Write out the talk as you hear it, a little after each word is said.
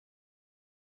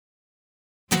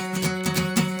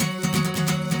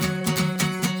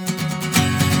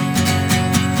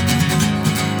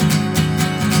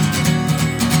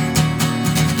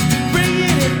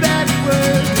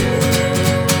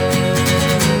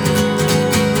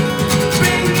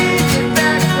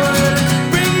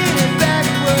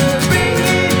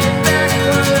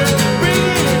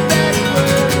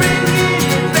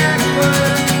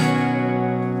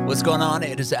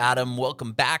is Adam.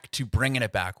 Welcome back to Bringing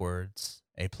It Backwards,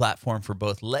 a platform for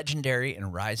both legendary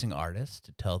and rising artists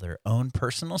to tell their own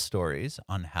personal stories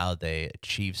on how they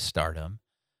achieve stardom.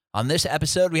 On this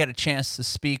episode, we had a chance to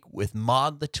speak with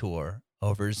Maude Latour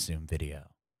over Zoom video.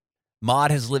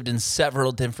 Maude has lived in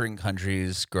several different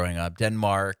countries growing up: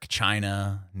 Denmark,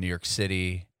 China, New York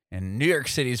City. And New York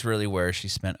City is really where she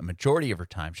spent a majority of her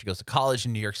time. She goes to college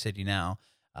in New York City now,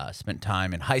 spent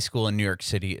time in high school in New York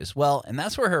City as well. And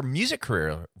that's where her music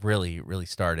career really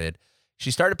started. She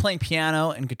started playing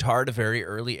piano and guitar at a very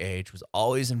early age, was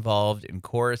always involved in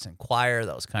chorus and choir.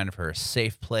 That was kind of her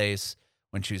safe place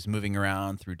when she was moving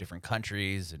around through different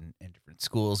countries and different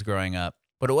schools growing up.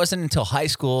 But it wasn't until high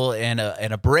school and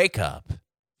a breakup,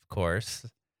 of course,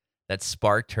 that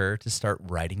sparked her to start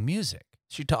writing music.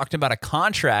 She talked about a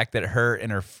contract that her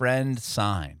and her friend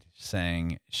signed,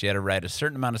 saying she had to write a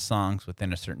certain amount of songs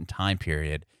within a certain time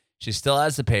period. She still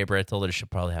has the paper. I told her she'll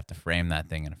probably have to frame that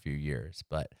thing in a few years.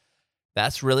 But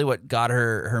that's really what got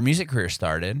her music career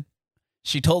started.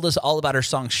 She told us all about her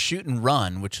song Shoot and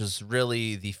Run, which was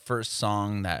really the first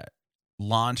song that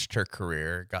launched her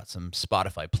career, got some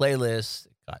Spotify playlists,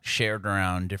 got shared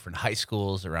around different high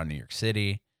schools around New York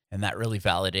City, and that really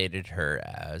validated her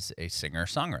as a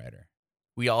singer-songwriter.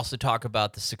 We also talk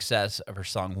about the success of her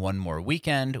song One More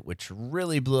Weekend, which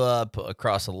really blew up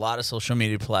across a lot of social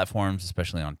media platforms,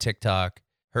 especially on TikTok.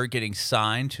 Her getting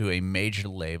signed to a major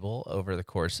label over the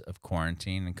course of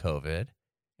quarantine and COVID.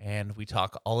 And we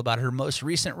talk all about her most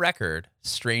recent record,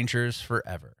 Strangers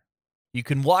Forever. You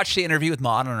can watch the interview with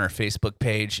Maude on our Facebook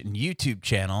page and YouTube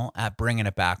channel at Bringing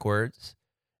It Backwards.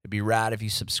 It'd be rad if you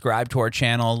subscribe to our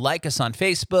channel, like us on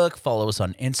Facebook, follow us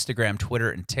on Instagram,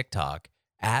 Twitter, and TikTok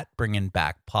at Bringing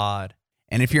Back Pod.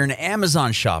 And if you're an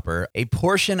Amazon shopper, a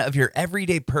portion of your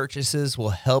everyday purchases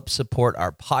will help support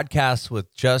our podcast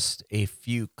with just a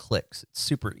few clicks. It's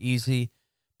super easy.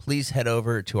 Please head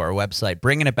over to our website,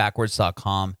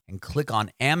 bringingitbackwards.com, and click on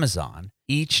Amazon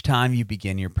each time you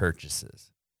begin your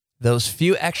purchases. Those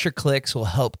few extra clicks will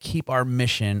help keep our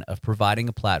mission of providing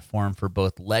a platform for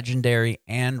both legendary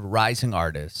and rising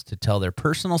artists to tell their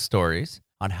personal stories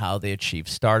on how they achieve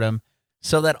stardom,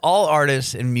 so that all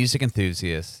artists and music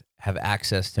enthusiasts have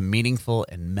access to meaningful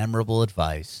and memorable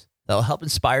advice that will help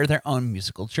inspire their own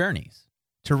musical journeys.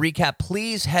 To recap,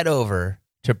 please head over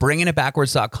to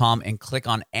bringingitbackwards.com and click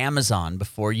on Amazon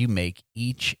before you make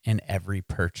each and every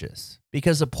purchase,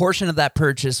 because a portion of that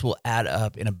purchase will add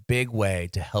up in a big way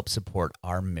to help support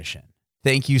our mission.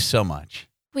 Thank you so much.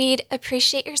 We'd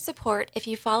appreciate your support if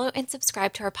you follow and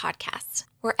subscribe to our podcast,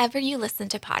 wherever you listen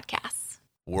to podcasts.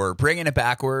 We're Bringing It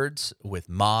Backwards with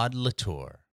Maude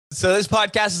Latour. So this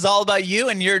podcast is all about you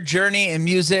and your journey in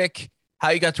music, how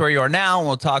you got to where you are now, and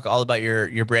we'll talk all about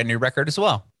your brand new record as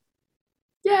well.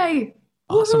 Yay.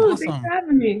 Awesome. Woohoo, thanks for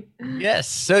having me. Yes.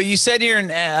 So you said you're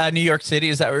in New York City.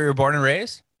 Is that where you were born and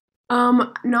raised?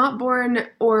 Not born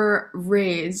or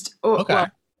raised. Okay.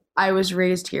 Well, I was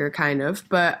raised here, kind of,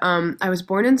 but I was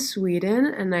born in Sweden,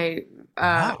 and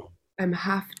I'm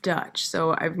half Dutch,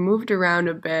 so I've moved around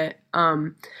a bit.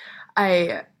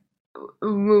 I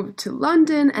moved to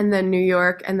London and then New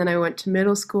York, and then I went to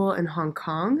middle school in Hong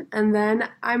Kong, and then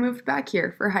I moved back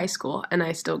here for high school, and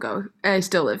I still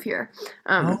live here.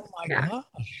 Oh my gosh!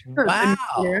 So Wow.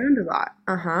 I've been around a lot.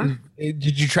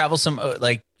 Did you travel some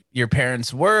like your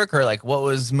parents' work, or like what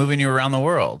was moving you around the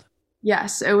world?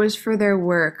 Yes, it was for their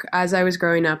work. As I was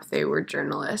growing up, they were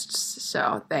journalists,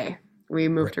 so we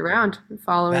moved around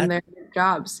following their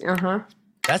jobs.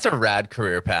 That's a rad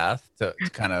career path to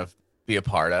kind of be a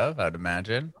part of, I'd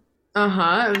imagine.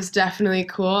 It was definitely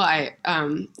cool. I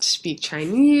speak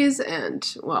Chinese and,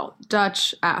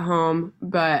 Dutch at home,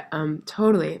 but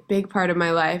totally a big part of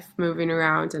my life moving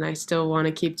around, and I still want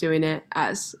to keep doing it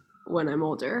as when I'm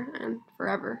older and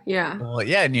forever. Yeah. Well,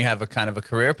 yeah, and you have a kind of a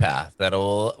career path that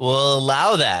will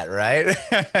allow that, right?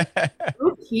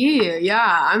 Okay.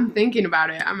 Yeah, I'm thinking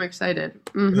about it. I'm excited.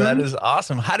 Mm-hmm. That is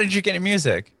awesome. How did you get into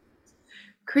music?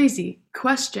 Crazy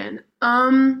question.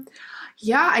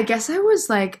 Yeah, I guess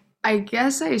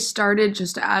I started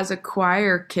just as a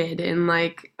choir kid in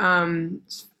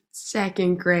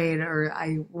second grade, or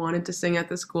I wanted to sing at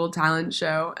the school talent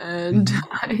show, and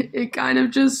it kind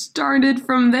of just started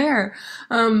from there.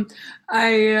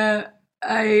 I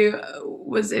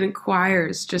was in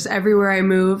choirs just everywhere I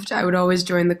moved. I would always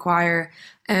join the choir,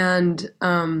 and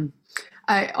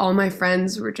all my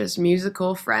friends were just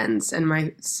musical friends, and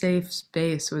my safe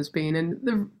space was being in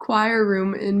the choir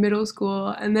room in middle school.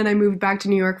 And then I moved back to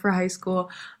New York for high school.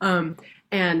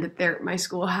 And my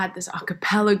school had this a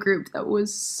cappella group that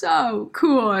was so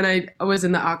cool. And I was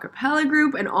in the a cappella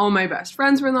group, and all my best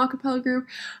friends were in the a cappella group.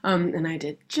 And I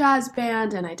did jazz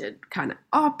band, and I did kind of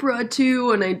opera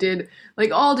too, and I did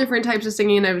like all different types of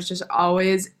singing. I was just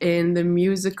always in the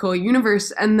musical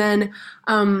universe. And then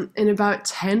in about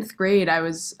 10th grade, I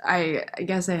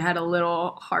guess I had a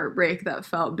little heartbreak that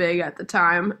felt big at the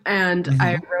time. And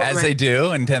I wrote As they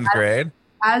do in 10th grade.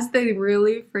 As they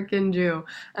really freaking do.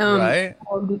 Right.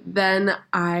 Then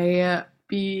I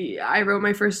wrote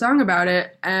my first song about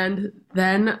it, and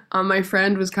then my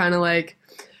friend was kind of like,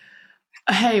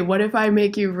 "Hey, what if I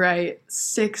make you write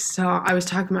 6 songs?" I was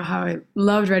talking about how I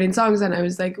loved writing songs, and I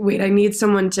was like, "Wait, I need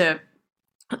someone to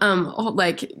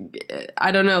like, I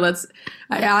don't know,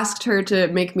 I asked her to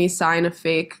make me sign a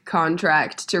fake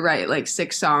contract to write like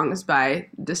 6 songs by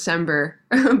December,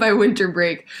 by winter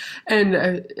break. And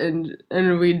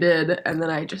we did. And then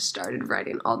I just started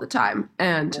writing all the time.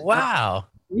 And wow.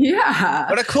 Yeah.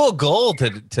 What a cool goal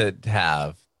to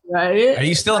have. Right. Are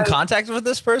you still in contact with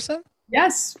this person?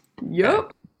 Yes.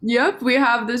 Yep. Yep, we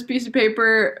have this piece of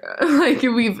paper. Like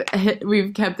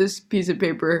we've kept this piece of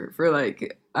paper for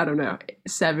like, I don't know,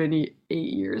 8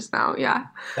 years now. Yeah,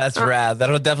 that's rad.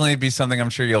 That'll definitely be something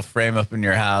I'm sure you'll frame up in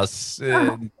your house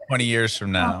 20 years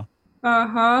from now.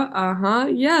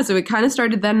 Yeah, so it kind of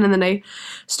started then, and then I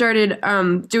started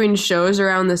doing shows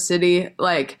around the city.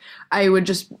 Like I would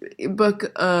just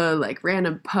book a like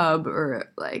random pub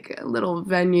or like a little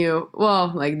venue.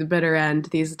 Well, like the bitter end,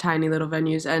 these tiny little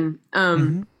venues, and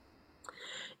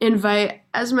invite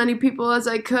as many people as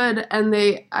I could, and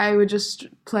I would just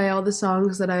play all the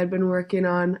songs that I had been working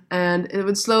on, and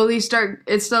it slowly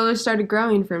started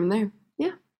growing from there.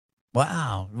 Yeah.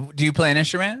 Wow. Do you play an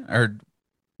instrument or?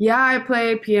 Yeah, I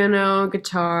play piano,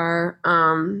 guitar.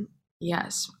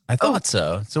 Yes. I thought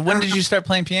so. So when did you start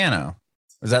playing piano?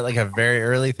 Was that like a very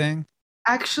early thing?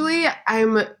 Actually,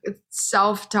 I'm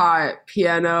self-taught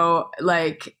piano.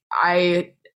 Like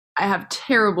I have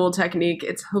terrible technique.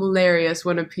 It's hilarious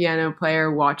when a piano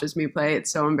player watches me play.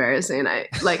 It's so embarrassing. I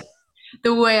like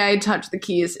the way I touch the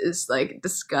keys is like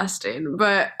disgusting.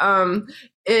 But I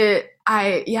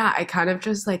kind of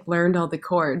just like learned all the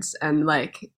chords, and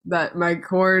like that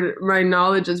my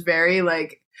knowledge is very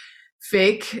like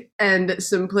fake and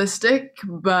simplistic,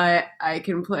 but I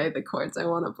can play the chords I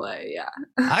want to play. Yeah.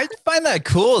 I find that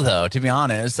cool though, to be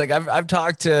honest. Like I've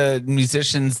talked to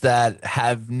musicians that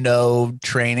have no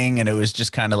training, and it was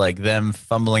just kind of like them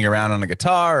fumbling around on a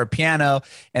guitar or piano,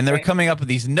 and they're coming up with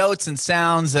these notes and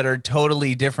sounds that are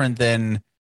totally different than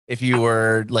if you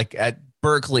were like at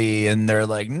Berkeley and they're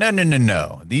like,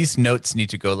 no, these notes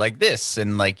need to go like this,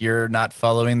 and like you're not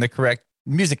following the correct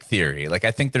music theory. Like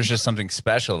I think there's just something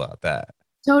special about that.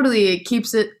 Totally, it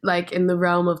keeps it like in the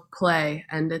realm of play,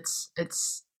 and it's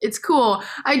cool.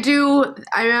 I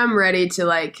am ready to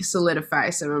like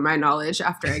solidify some of my knowledge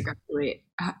after I graduate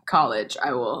college.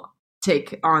 I will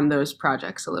take on those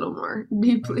projects a little more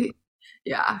deeply.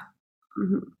 Yeah.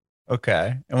 Mm-hmm.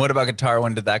 Okay. And what about guitar?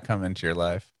 When did that come into your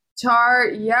life? Guitar,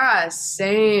 yeah,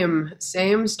 same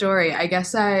story. I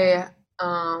guess I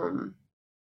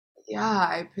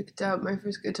picked up my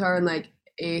first guitar in like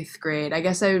 8th grade. I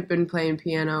guess I've been playing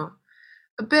piano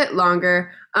a bit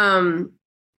longer.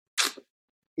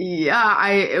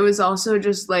 It was also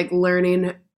just like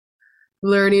learning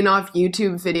off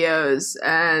YouTube videos,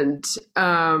 and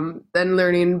then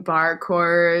learning bar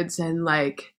chords, and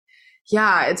like,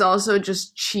 yeah, it's also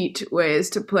just cheat ways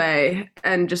to play,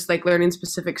 and just like learning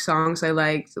specific songs I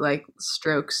liked, like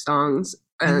Strokes songs,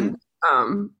 and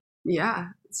yeah.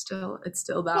 It's still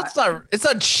that. Well, it's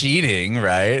not cheating,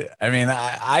 right? I mean,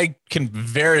 I can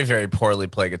very, very poorly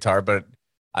play guitar, but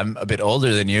I'm a bit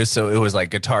older than you, so it was like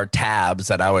guitar tabs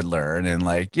that I would learn, and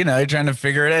like, you know, you're trying to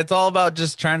figure it out. It's all about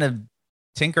just trying to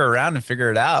tinker around and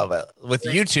figure it out. But with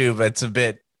YouTube, it's a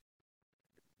bit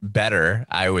better,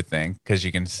 I would think, because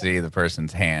you can see the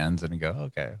person's hands and you go,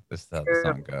 okay, this is how the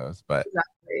song goes. But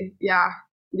exactly.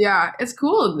 Yeah, it's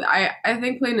cool. I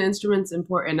think playing an instrument's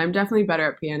important. I'm definitely better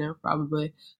at piano,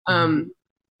 probably. And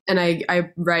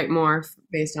I write more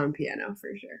based on piano for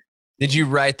sure. Did you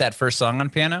write that first song on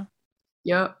piano?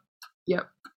 Yep.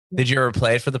 Did you ever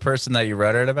play it for the person that you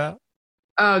wrote it about?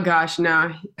 Oh gosh,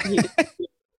 no.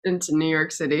 Into New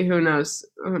York City. Who knows?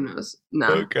 No.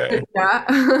 Okay.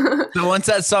 Yeah. So once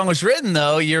that song was written,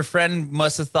 though, your friend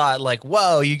must have thought like,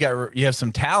 whoa, you have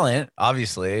some talent,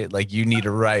 obviously, like you need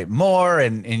to write more,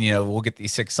 and you know, we'll get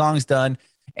these 6 songs done.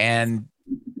 And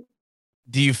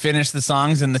do you finish the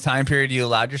songs in the time period you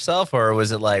allowed yourself, or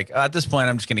was it like, oh, at this point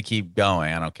I'm just going to keep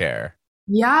going, I don't care?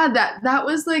 Yeah, that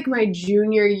was like my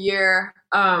junior year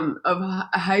of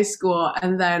high school,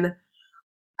 and then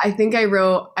I think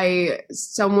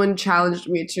someone challenged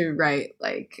me to write,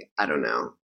 like, I don't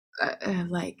know,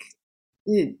 like,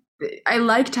 I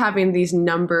liked having these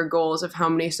number goals of how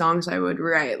many songs I would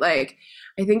write. Like,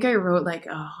 I think I wrote like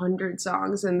 100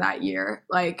 songs in that year.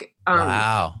 Like,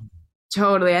 Wow.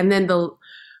 totally. And then the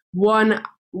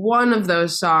one of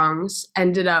those songs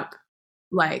ended up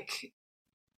like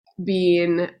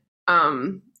being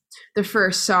the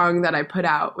first song that I put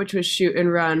out, which was Shoot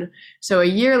and Run. So a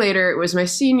year later, it was my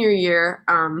senior year.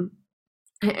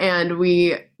 And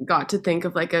we got to think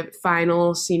of like a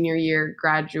final senior year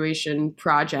graduation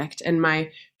project. And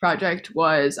my project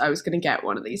was I was going to get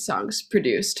one of these songs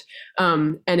produced.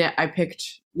 I picked,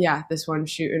 this one,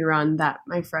 Shoot and Run, that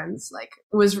my friends like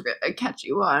was a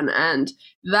catchy one. And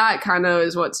that kind of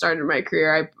is what started my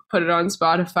career. I put it on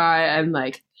Spotify, and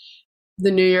like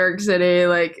the New York City,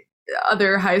 like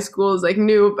other high schools like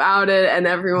knew about it, and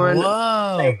everyone.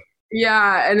 Whoa. Like,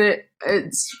 yeah, and it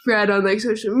spread on like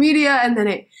social media, and then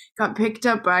it got picked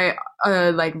up by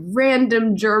a like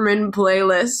random German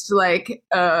playlist like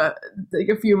a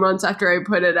few months after I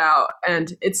put it out,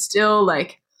 and it's still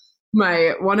like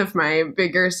one of my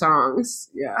bigger songs.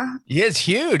 Yeah, it's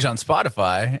huge on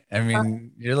Spotify. I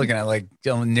mean, you're looking at like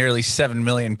nearly 7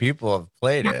 million people have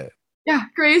played it. Yeah,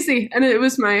 crazy. And it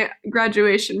was my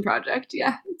graduation project.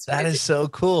 Yeah, that is so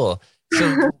cool.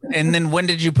 So, and then when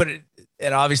did you put it?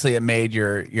 And obviously it made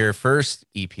your first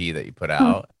EP that you put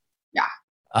out.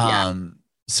 Yeah.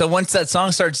 So once that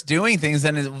song starts doing things,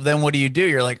 then what do?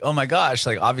 You're like, oh my gosh,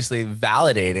 like obviously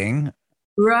validating.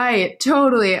 Right.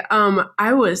 Totally.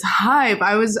 I was hype.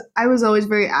 I was always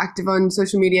very active on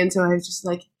social media. And so I was just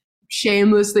like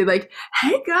shamelessly like,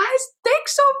 hey guys,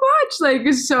 thanks so much.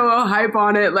 Like so hype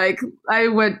on it. Like I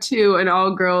went to an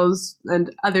all girls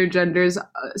and other genders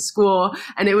school,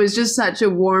 and it was just such a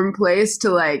warm place to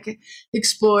like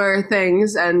explore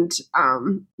things. And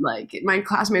like my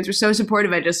classmates were so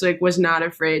supportive. I just like was not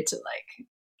afraid to like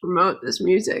promote this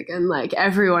music, and like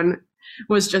everyone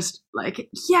was just like,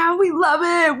 yeah, we love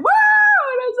it. Woo! And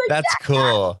I was like, that's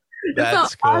cool.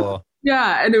 That's cool. Awesome.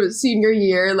 Yeah, and it was senior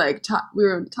year, like we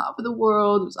were on top of the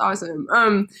world. It was awesome.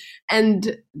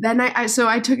 And then I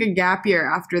took a gap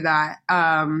year after that.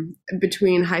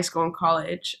 Between high school and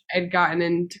college, I'd gotten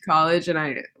into college, and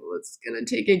I was gonna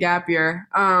take a gap year.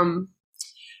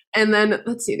 And then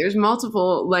let's see, there's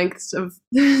multiple lengths of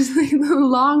there's like the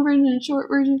long version and short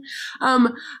version.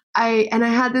 I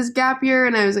had this gap year,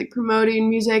 and I was like promoting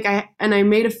music. I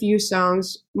made a few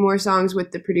more songs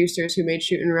with the producers who made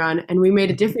Shoot and Run, and we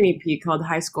made a different EP called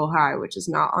High School High, which is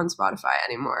not on Spotify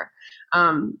anymore.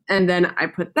 And then I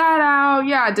put that out.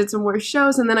 Yeah, I did some more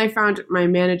shows, and then I found my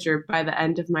manager by the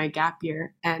end of my gap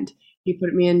year, and he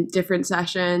put me in different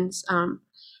sessions.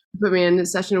 Put me in a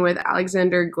session with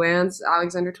Alexander Glantz,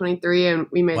 Alexander 23, and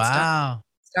we made stuff,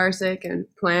 Starsick and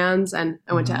Plans. And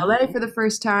I went to LA for the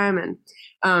first time,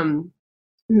 and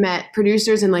met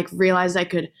producers, and like realized I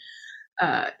could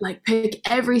like pick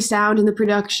every sound in the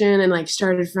production, and like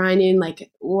started finding like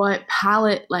what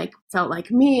palette like felt like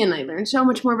me, and I learned so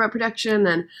much more about production.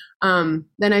 And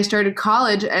then I started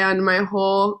college, and my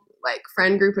whole like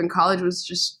friend group in college was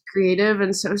just creative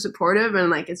and so supportive, and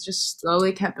like it's just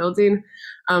slowly kept building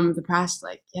the past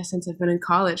since I've been in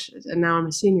college, and now I'm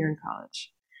a senior in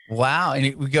college. Wow.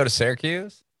 And we go to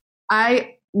Syracuse?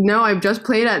 No, I've just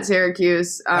played at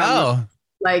Syracuse.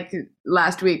 Like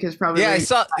last week is probably. I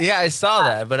saw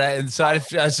that, but I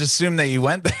just assumed that you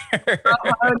went there.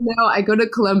 No, I go to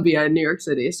Columbia in New York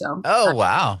City. So. Oh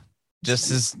wow.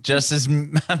 Just as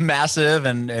massive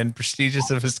and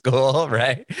prestigious of a school,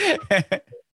 right?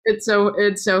 It's so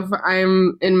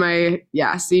I'm in my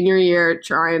senior year,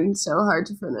 trying so hard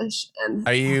to finish. And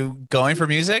are you going for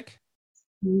music?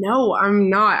 No, I'm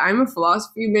not. I'm a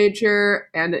philosophy major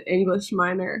and an English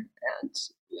minor, and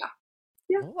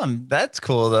Well, that's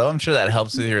cool though. I'm sure that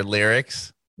helps with your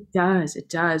lyrics. It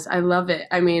does. I love it.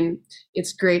 I mean,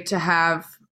 it's great to have.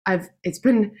 I've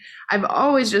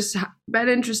always just been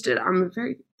interested. I'm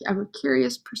a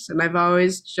curious person. I've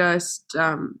always just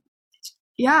I'm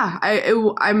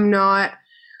not.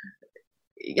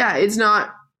 Yeah, it's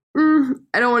not.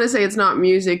 I don't want to say it's not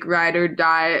music, ride or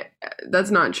die.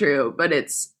 That's not true. But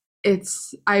it's.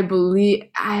 I believe.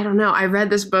 I don't know. I read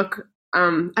this book.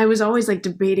 I was always like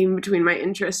debating between my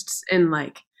interests in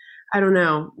like, I don't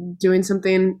know, doing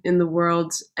something in the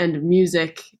world and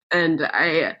music. And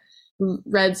I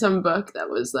read some book that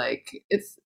was like,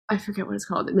 I forget what it's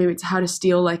called. Maybe it's How to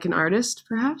Steal Like an Artist,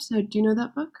 perhaps. Do you know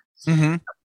that book? Mm-hmm.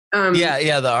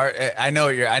 The art.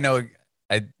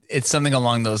 It's something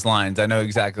along those lines. I know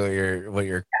exactly what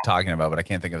you're talking about, but I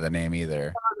can't think of the name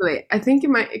either. Totally. I think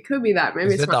it could be that.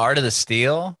 Maybe Is it The Art of the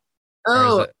Steal? Or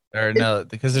is Oh, it, or it's no,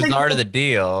 because there's like the art of the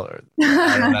deal. Or,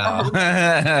 I don't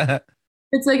know.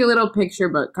 it's like a little picture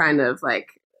book, kind of like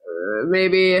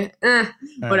maybe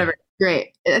whatever. Great.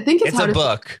 I think it's It's how a to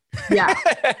book. yeah,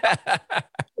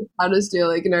 how to steal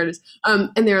like an artist. And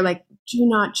they were like, do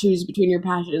not choose between your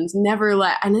passions. Never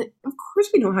let. And of course,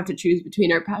 we don't have to choose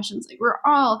between our passions. Like we're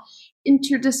all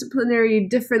interdisciplinary,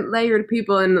 different layered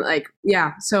people, and like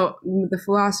yeah. So the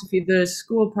philosophy, the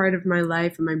school part of my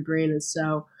life and my brain is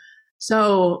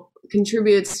so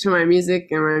contributes to my music,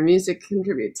 and my music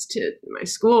contributes to my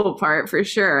school part for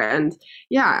sure. And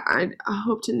yeah, I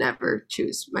hope to never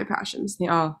choose my passions. They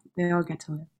all get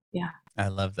to live. Yeah. I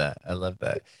love that. I love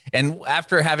that. And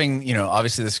after having,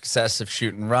 obviously the success of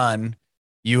Shoot and Run,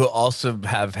 you also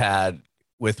have had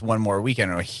with One More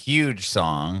Weekend a huge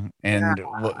song. Yeah. And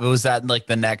was that like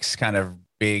the next kind of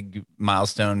big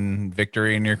milestone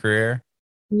victory in your career?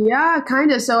 Yeah,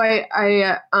 kind of. So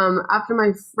after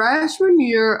my freshman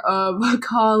year of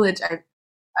college,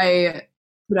 I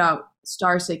put out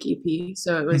Starsick EP.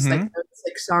 So it was like Mm-hmm.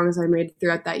 6 songs I made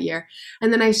throughout that year,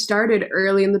 and then I started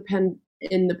early in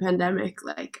the pandemic,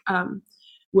 like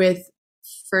with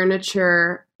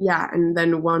Furniture, yeah, and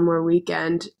then One More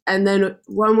Weekend, and then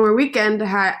One More Weekend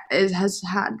has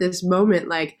had this moment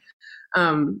like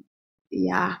um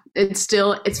yeah, it's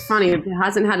funny. It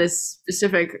hasn't had a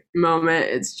specific moment.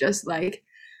 It's just like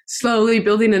slowly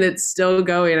building and it's still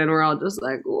going and we're all just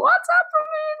like, what's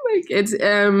happening? Like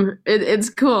it's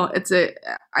cool.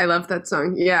 I love that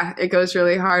song. Yeah, it goes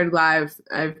really hard live.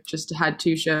 I've just had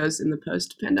 2 shows in the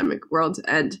post-pandemic world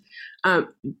and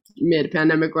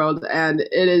mid-pandemic world, and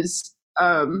it is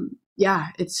yeah,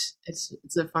 it's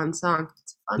a fun song.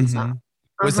 It's a fun Mm-hmm. song.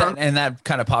 Was Uh-huh. that, and that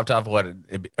kind of popped off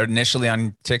initially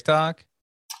on TikTok?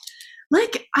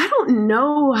 Like, I don't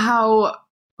know how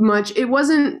much it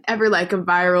wasn't ever like a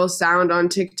viral sound on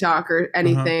TikTok or Uh-huh.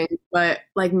 anything, but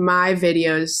like my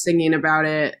videos singing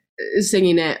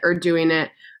it or doing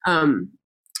it, um,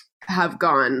 have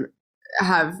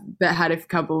had a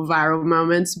couple viral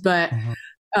moments, but Uh-huh.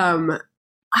 um,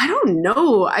 I don't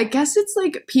know. I guess it's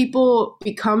like people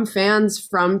become fans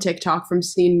from TikTok from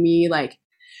seeing me like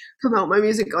promote my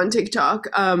music on TikTok.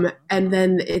 And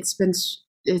then it's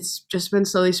just been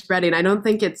slowly spreading. I don't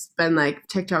think it's been like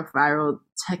TikTok viral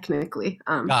technically.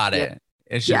 Got Yeah, it.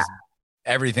 It's yeah, just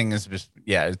everything is just,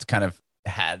 yeah, it's kind of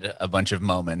had a bunch of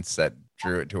moments that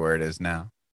drew it to where it is now.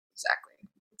 exactly,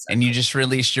 And you exactly. just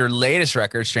released your latest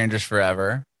record, Strangers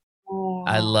Forever.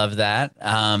 I Oh, love that.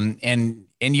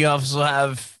 And you also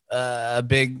have a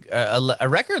big a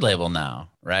record label now,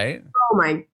 right? oh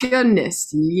my goodness,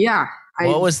 yeah.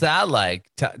 What I was that like?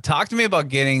 Talk to me about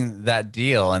getting that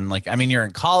deal. And like, I mean, you're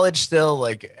in college still.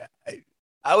 Like,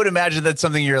 I would imagine that's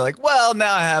something you're like, well,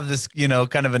 now I have this,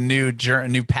 kind of a new journey,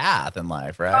 new path in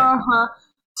life, right? uh-huh,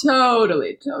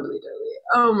 totally.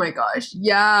 Oh my gosh,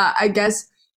 yeah. I guess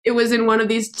it was in one of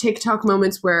these TikTok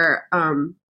moments where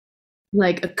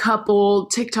like a couple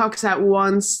TikToks at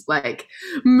once, like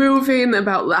moving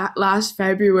about last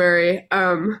February.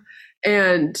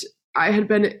 And I had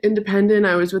been independent.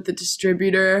 I was with the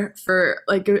distributor for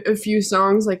like a few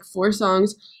songs, like 4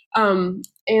 songs. And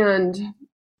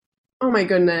oh my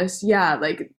goodness, yeah,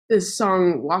 like this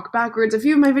song Walk Backwards. A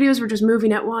few of my videos were just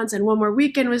moving at once, and One More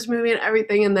Weekend was moving and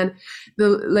everything. And then the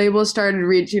label started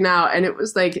reaching out, and it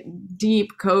was like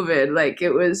deep COVID. Like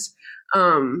it was,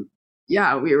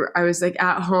 yeah, I was like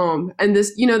at home, and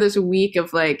this week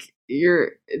of like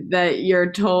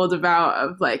you're told about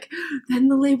of like, then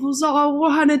the labels all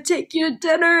want to take you to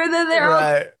dinner, and then they're all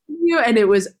Right. you, and it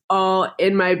was all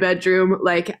in my bedroom.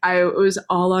 Like I was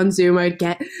all on Zoom. I'd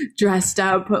get dressed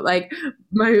up, put like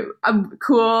my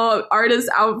cool artist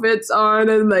outfits on,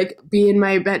 and like be in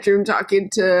my bedroom talking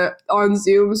to on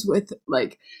Zooms with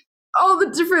like all the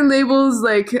different labels,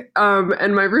 like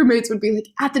and my roommates would be like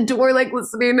at the door like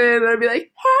listening in, and I'd be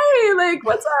like, hey, like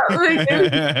what's up, like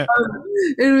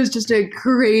it was just a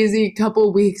crazy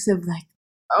couple weeks of like,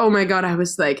 oh my god, I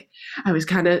was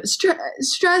kind of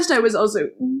stressed. I was also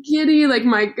giddy. Like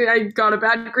I got a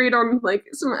bad grade on like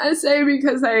some essay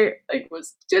because I like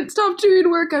was did stop doing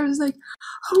work. I was like,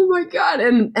 oh my god,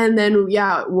 and then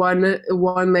yeah, one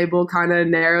label kind of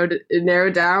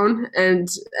narrowed down, and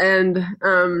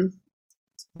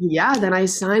yeah, then I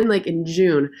signed like in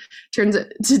June. Turns out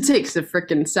it takes a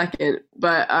freaking second,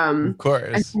 but Of I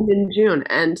course. signed in June,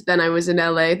 and then I was in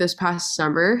LA this past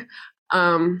summer,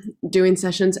 doing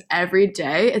sessions every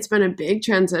day. It's been a big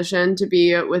transition to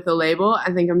be with a label.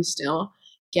 I think I'm still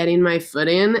getting my foot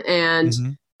in, and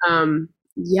Hmm.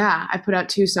 yeah, I put out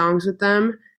 2 songs with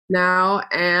them now,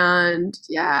 and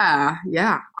yeah,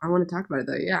 I want to talk about it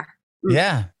though. Yeah. Mm.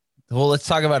 Yeah. Well, let's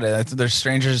talk about it. There's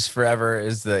Strangers Forever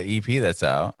is the EP that's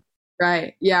out.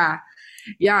 Right. Yeah.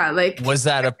 Yeah. Like, Was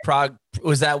that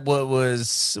was that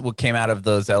what came out of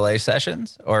those LA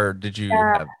sessions, or did you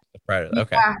yeah, have a prior?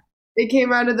 Okay. yeah. It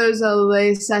came out of those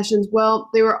LA sessions. Well,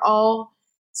 they were all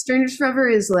Strangers Forever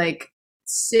is like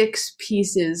six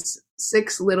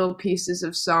little pieces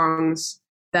of songs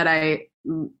that I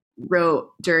wrote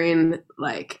during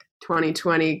like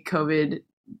 2020 COVID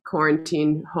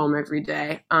quarantine home every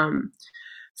day.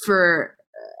 For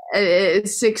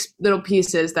six little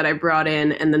pieces that I brought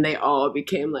in, and then they all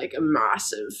became like a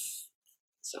massive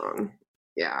song.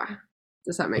 Yeah.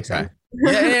 Does that make sense?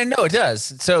 Yeah, no, it does.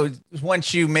 So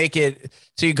once you make it,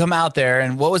 so you come out there,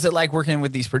 and what was it like working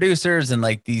with these producers and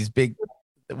like these big?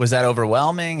 Was that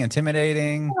overwhelming,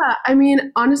 intimidating? Yeah, I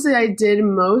mean, honestly, I did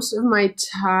most of my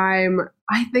time.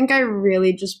 I think I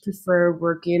really just prefer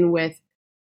working with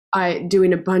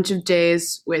doing a bunch of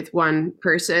days with one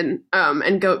person,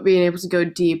 and being able to go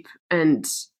deep and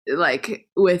like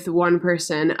with one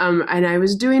person. And I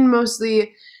was doing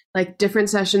mostly like different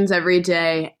sessions every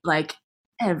day, like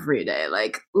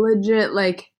legit,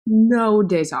 like no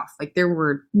days off. Like there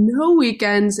were no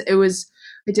weekends. I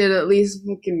did at least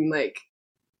fucking like,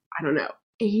 I don't know.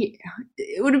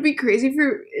 It would be crazy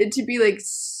for it to be like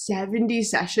 70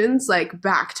 sessions, like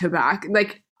back to back.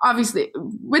 Like obviously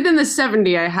within the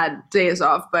 70, I had days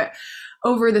off, but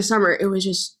over the summer, it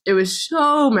was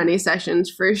so many sessions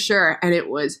for sure. And it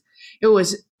was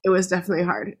definitely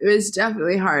hard. It was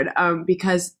definitely hard,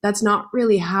 because that's not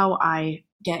really how I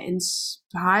get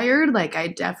inspired. Like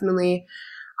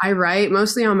I write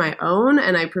mostly on my own,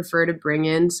 and I prefer to bring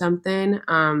in something.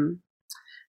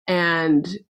 And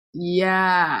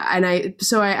yeah, and I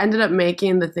ended up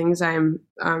making the things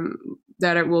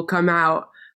that it will come out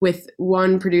with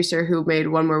one producer who made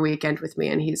One More Weekend with me,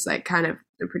 and he's like kind of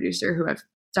the producer who I've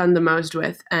done the most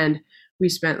with, and we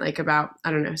spent like about,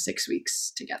 I don't know, 6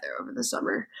 weeks together over the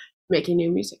summer making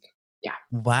new music. Yeah.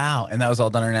 Wow, and that was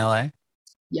all done in LA.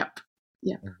 Yep.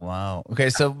 Yeah. Wow. Okay,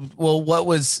 so well,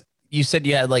 you said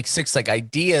you had like 6 like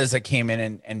ideas that came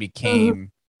in and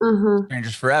became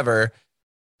Strangers Forever.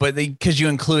 But because you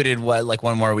included like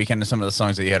One More Weekend to some of the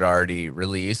songs that you had already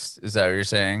released. Is that what you're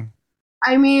saying?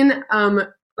 I mean,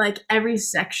 like every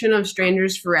section of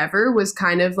Strangers Forever was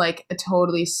kind of like a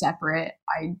totally separate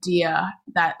idea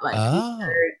that like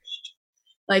emerged.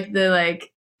 Like the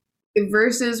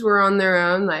verses were on their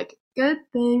own, like good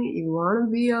thing you want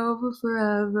to be over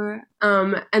forever.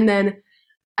 And then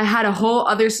I had a whole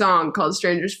other song called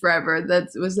Strangers Forever that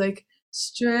was like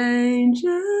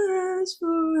Strangers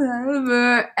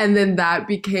Forever, and then that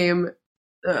became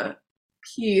the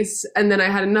piece. And then I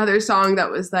had another song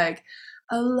that was like,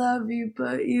 I love you,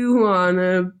 but you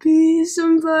wanna be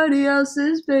somebody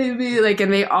else's baby. Like,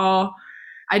 and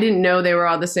I didn't know they were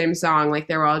all the same song. Like,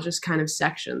 they were all just kind of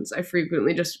sections. I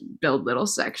frequently just build little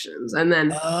sections, and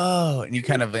then and you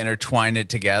kind of intertwined it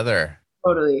together.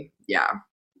 Totally, yeah.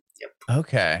 Yep.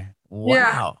 Okay. Wow.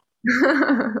 Yeah.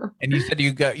 And you said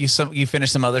you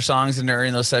finished some other songs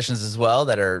during those sessions as well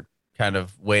that are kind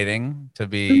of waiting to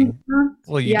be.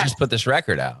 Well, you just put this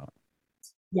record out.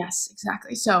 Yes,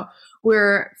 exactly. So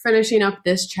we're finishing up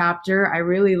this chapter. I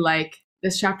really like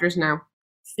this chapter's now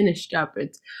finished up.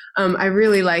 It's I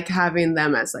really like having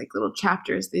them as like little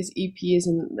chapters, these EPs,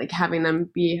 and like having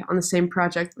them be on the same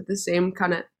project with the same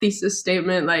kind of thesis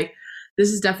statement. Like this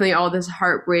is definitely all this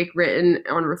heartbreak written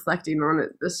on reflecting on it,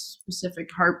 this specific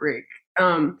heartbreak.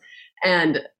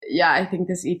 And yeah, I think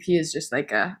this EP is just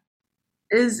like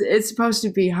it's supposed to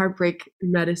be heartbreak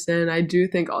medicine. I do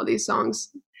think all these songs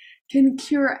can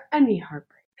cure any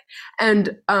heartbreak.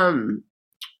 And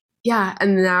yeah,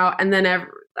 and then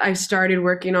I started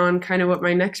working on kind of what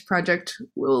my next project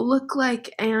will look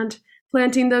like and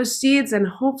planting those seeds, and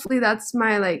hopefully that's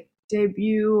my like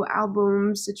debut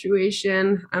album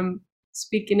situation. I'm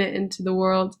speaking it into the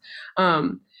world.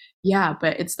 Yeah,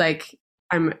 but it's like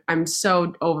I'm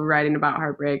so over writing about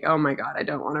heartbreak. Oh my god, I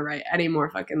don't want to write any more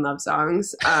fucking love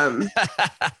songs. So,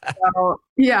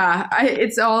 yeah,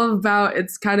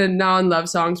 it's kind of non-love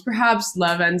songs. Perhaps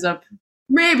love ends up,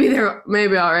 maybe I'll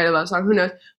write a love song, who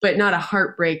knows, but not a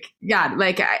heartbreak. Yeah,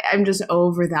 like I'm just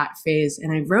over that phase,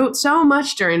 and I wrote so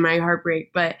much during my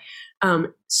heartbreak, but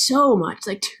so much,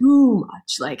 like too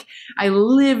much. Like I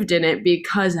lived in it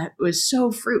because it was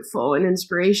so fruitful and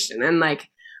inspiration, and like,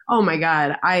 oh my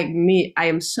god, I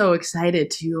am so excited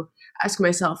to ask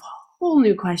myself whole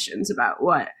new questions about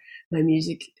what my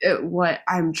music, what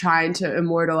I'm trying to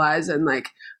immortalize, and like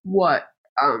what's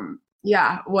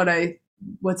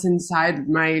what's inside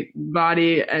my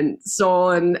body and soul,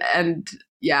 and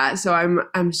yeah. So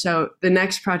I'm so, the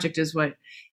next project is what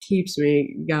keeps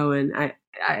me going.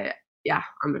 Yeah,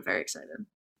 I'm very excited.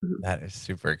 That is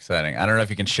super exciting. I don't know if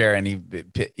you can share any.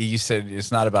 You said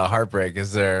it's not about heartbreak.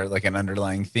 Is there like an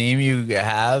underlying theme you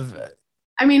have?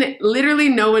 I mean, literally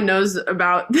no one knows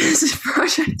about this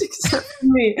project except for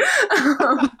me.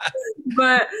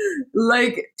 But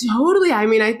like totally, I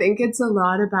mean, I think it's a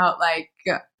lot about like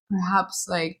perhaps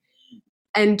like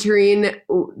entering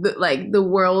the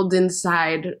world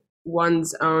inside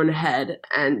one's own head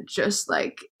and just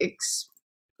like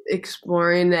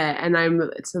exploring it. And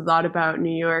it's a lot about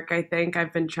New York. I think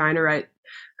I've been trying to write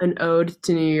an ode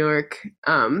to New York,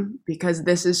 because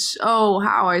this is so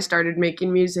how I started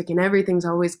making music, and everything's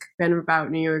always been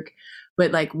about New York.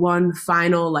 But like one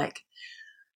final like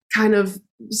kind of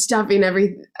stuffing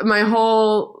my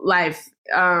whole life,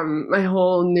 my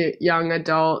whole young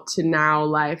adult to now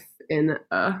life in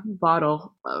a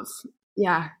bottle of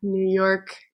New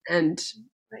York, and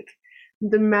like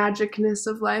the magicness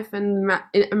of life and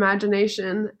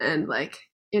imagination and like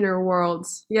inner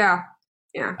worlds. Yeah.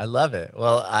 I love it.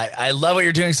 Well, I love what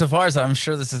you're doing so far. So I'm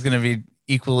sure this is going to be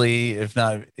equally, if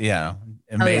not,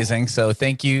 amazing. So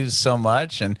thank you so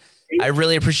much. And I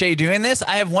really appreciate you doing this.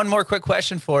 I have one more quick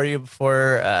question for you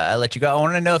before I let you go. I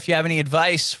want to know if you have any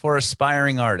advice for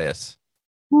aspiring artists.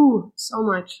 Ooh, so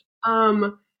much.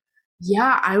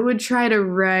 I would try to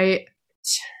write.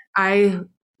 I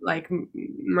like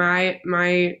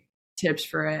my tips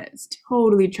for it is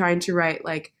totally trying to write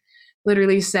like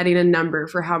literally setting a number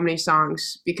for how many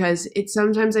songs, because it's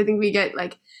sometimes I think we get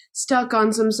like stuck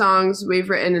on some songs we've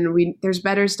written and there's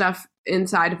better stuff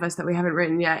inside of us that we haven't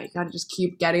written yet. You got to just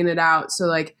keep getting it out. So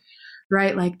like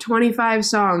write like 25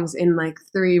 songs in like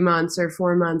 3 months or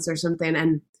 4 months or something,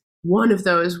 and one of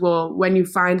those will, when you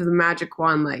find the magic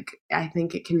one, like I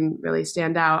think it can really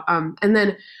stand out. And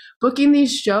then booking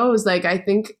these shows, like I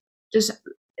think just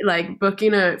like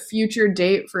booking a future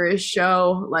date for a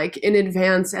show like in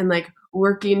advance and like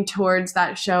working towards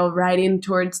that show, writing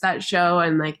towards that show,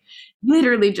 and like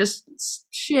literally just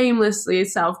shamelessly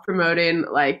self-promoting,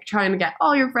 like trying to get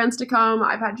all your friends to come.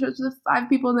 I've had shows with 5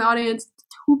 people in the audience,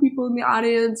 2 people in the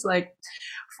audience, like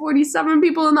 47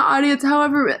 people in the audience,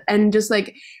 however, and just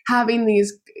like having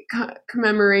these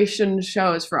commemoration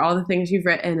shows for all the things you've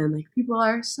written, and like people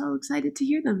are so excited to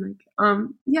hear them.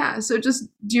 Like, so just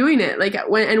doing it, like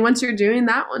once you're doing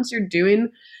that, once you're doing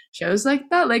shows like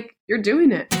that, like you're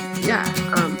doing it.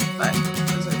 But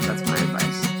that's my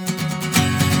advice.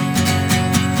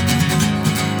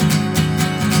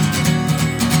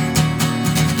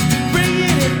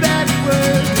 Bringing it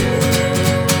backward.